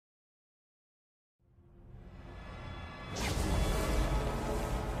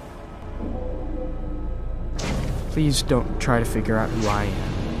Please don't try to figure out who I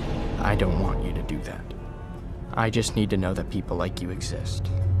am. I don't want you to do that. I just need to know that people like you exist.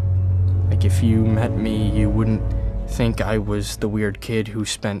 Like, if you met me, you wouldn't think I was the weird kid who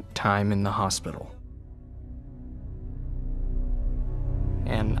spent time in the hospital.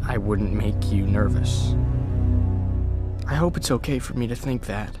 And I wouldn't make you nervous. I hope it's okay for me to think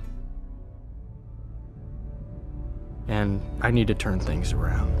that. And I need to turn things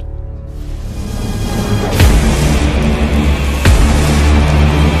around.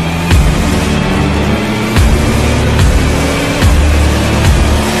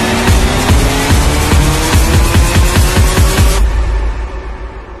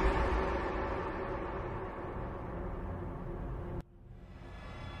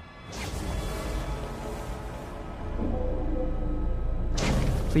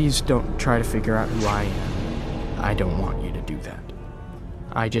 Please don't try to figure out who I am. I don't want you to do that.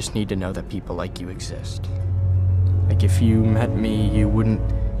 I just need to know that people like you exist. Like, if you met me, you wouldn't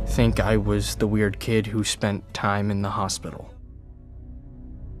think I was the weird kid who spent time in the hospital.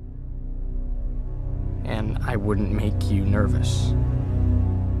 And I wouldn't make you nervous.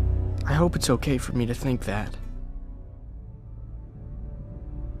 I hope it's okay for me to think that.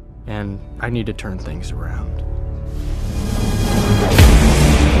 And I need to turn things around.